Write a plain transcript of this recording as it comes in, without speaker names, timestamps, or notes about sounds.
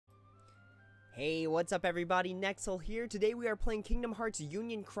Hey, what's up everybody, Nexel here. Today we are playing Kingdom Hearts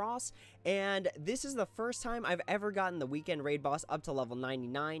Union Cross, and this is the first time I've ever gotten the weekend raid boss up to level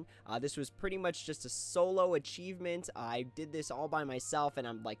 99. This was pretty much just a solo achievement. I did this all by myself, and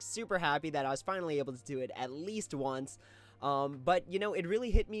I'm like super happy that I was finally able to do it at least once. But you know, it really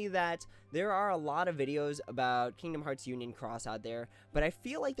hit me that there are a lot of videos about Kingdom Hearts Union Cross out there, but I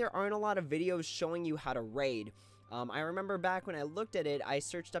feel like there aren't a lot of videos showing you how to raid. I remember back when I looked at it, I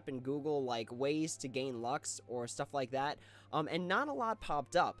searched up in Google like ways to gain Lux or stuff like that, and not a lot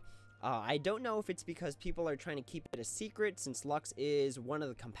popped up. I don't know if it's because people are trying to keep it a secret, since Lux is one of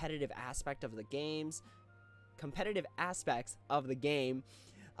the competitive aspects of the game.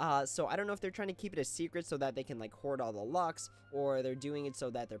 So I don't know if they're trying to keep it a secret so that they can like hoard all the Lux, or they're doing it so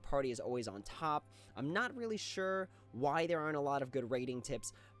that their party is always on top. I'm not really sure why there aren't a lot of good raiding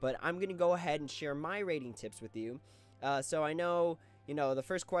tips, but I'm going to go ahead and share my raiding tips with you. So I know, you know, the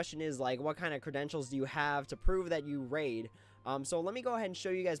first question is like, what kind of credentials do you have to prove that you raid? So let me go ahead and show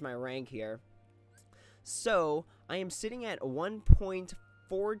you guys my rank here. So I am sitting at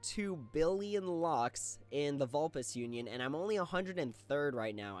 1.42 billion Lux in the Vulpes Union, and I'm only 103rd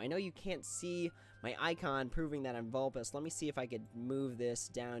right now. I know you can't see my icon proving that I'm Vulpes. Let me see if I could move this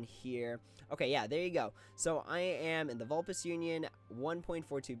down here. Okay, yeah, there you go. So I am in the Vulpes Union,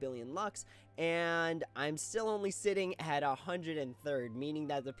 1.42 billion Lux, and I'm still only sitting at 103rd, meaning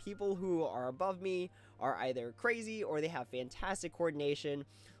that the people who are above me are either crazy, or they have fantastic coordination,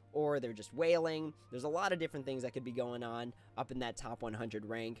 or they're just wailing. There's a lot of different things that could be going on up in that top 100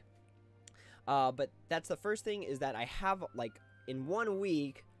 rank. But that's the first thing, is that I have, like, in 1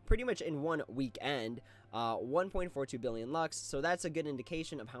 week, pretty much in 1 weekend, 1.42 billion Lux, so that's a good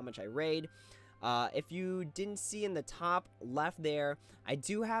indication of how much I raid. If you didn't see in the top left there, I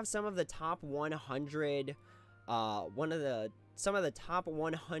do have some of the top 100, some of the top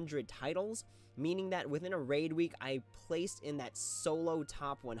 100 titles, meaning that within a raid week, I placed in that solo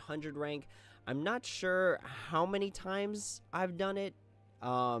top 100 rank. I'm not sure how many times I've done it.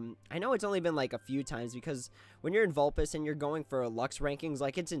 I know it's only been like a few times, because when you're in Vulpes and you're going for Lux rankings,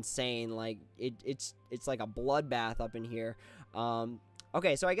 like, it's insane. Like, it's like a bloodbath up in here.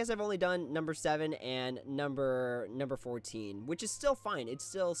 Okay, so I guess I've only done number 7 and number 14, which is still fine. It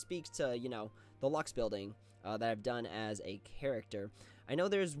still speaks to, you know, the Lux building that I've done as a character. I know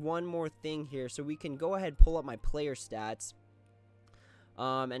there's one more thing here, so we can go ahead and pull up my player stats.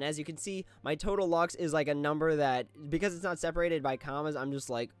 And as you can see, my total Lux is like a number that, because it's not separated by commas, I'm just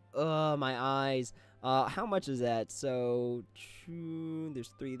like, ugh, my eyes. How much is that? So,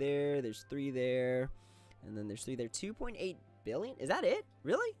 there's 3 there, there's 3 there, and then there's 3 there. 2.8 billion? Is that it?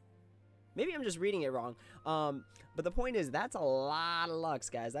 Really? Maybe I'm just reading it wrong. But the point is, that's a lot of Lux,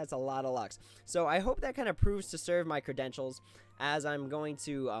 guys. That's a lot of Lux. So I hope that kind of proves to serve my credentials, as I'm going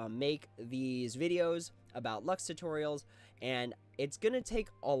to make these videos about Lux tutorials, and it's going to take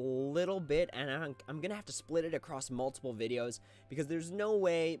a little bit, and I'm going to have to split it across multiple videos, because there's no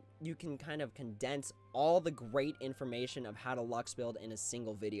way you can kind of condense all the great information of how to Lux build in a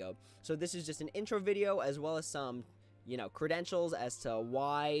single video. So this is just an intro video, as well as some, you know, credentials as to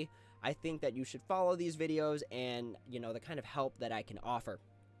why I think that you should follow these videos, and, you know, the kind of help that I can offer.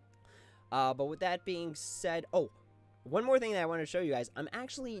 But with that being said, oh, one more thing that I want to show you guys. I'm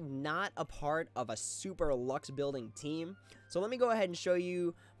actually not a part of a super Lux building team. So let me go ahead and show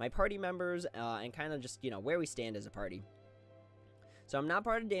you my party members, and kind of just, you know, where we stand as a party. So I'm not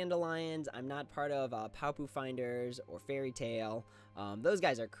part of Dandelions, I'm not part of Paupu Finders or Fairy Tail. Those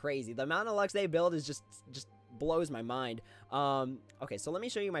guys are crazy. The amount of Lux they build is just blows my mind. Okay, so let me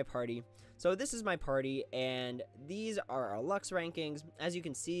show you my party. So this is my party, and these are our Lux rankings. As you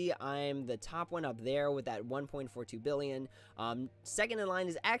can see, I'm the top one up there with that 1.42 billion. Second in line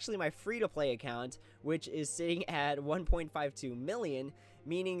is actually my free-to-play account, which is sitting at 1.52 million,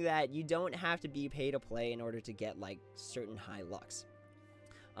 meaning that you don't have to be pay to play in order to get like certain high Lux.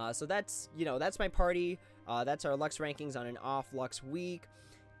 So that's, you know, that's my party. That's our Lux rankings on an off Lux week,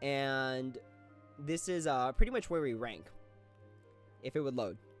 and this is pretty much where we rank. If it would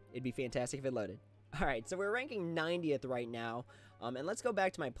load, it'd be fantastic if it loaded. Alright, so we're ranking 90th right now. And let's go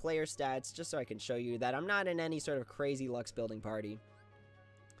back to my player stats, just so I can show you that I'm not in any sort of crazy Lux building party.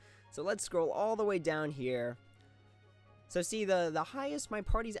 So let's scroll all the way down here. So see, the highest my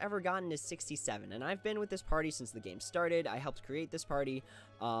party's ever gotten is 67, and I've been with this party since the game started. I helped create this party,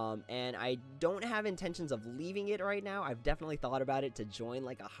 and I don't have intentions of leaving it right now. I've definitely thought about it to join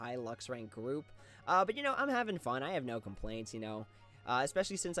like a high Lux rank group, but you know, I'm having fun. I have no complaints, you know,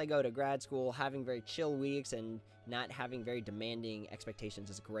 especially since I go to grad school. Having very chill weeks and not having very demanding expectations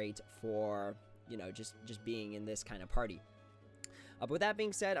is great for, you know, just being in this kind of party. But with that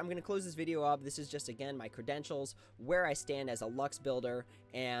being said, I'm going to close this video up. This is just, again, my credentials, where I stand as a Lux builder,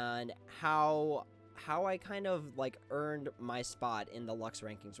 and how I kind of like earned my spot in the Lux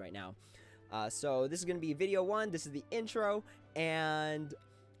rankings right now. So this is going to be video 1. This is the intro, and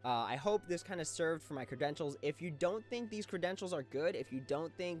I hope this kind of served for my credentials. If you don't think these credentials are good, if you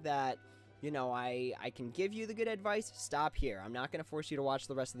don't think that, you know, I can give you the good advice, stop here. I'm not going to force you to watch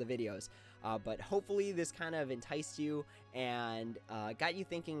the rest of the videos. But hopefully this kind of enticed you and got you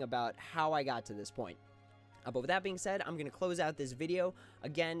thinking about how I got to this point. But with that being said, I'm going to close out this video.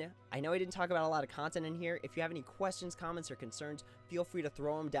 Again, I know I didn't talk about a lot of content in here. If you have any questions, comments, or concerns, feel free to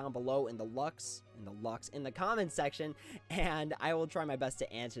throw them down below in the comments section, and I will try my best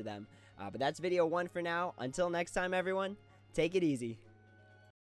to answer them. But that's video 1 for now. Until next time, everyone, take it easy.